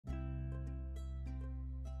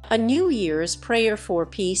A New Year's prayer for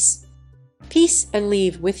peace. Peace I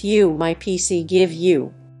leave with you, my peace I give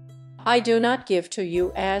you. I do not give to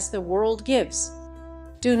you as the world gives.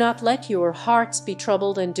 Do not let your hearts be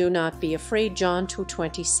troubled and do not be afraid. John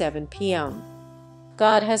 2:27 p.m.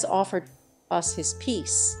 God has offered us His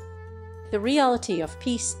peace. The reality of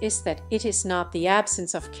peace is that it is not the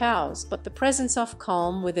absence of chaos, but the presence of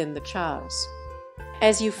calm within the chaos.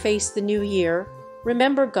 As you face the new year,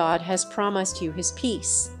 remember God has promised you His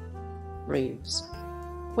peace. Reads.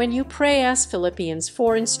 When you pray as Philippians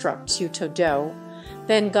 4 instructs you to do,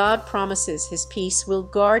 then God promises His peace will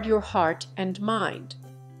guard your heart and mind.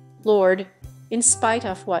 Lord, in spite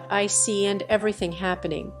of what I see and everything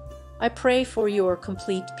happening, I pray for your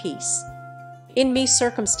complete peace. In me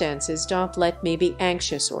circumstances, don't let me be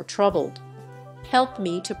anxious or troubled. Help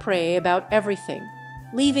me to pray about everything,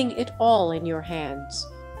 leaving it all in your hands.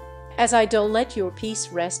 As I do, let your peace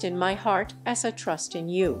rest in my heart as I trust in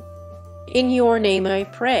you. In your name I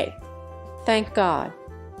pray. Thank God.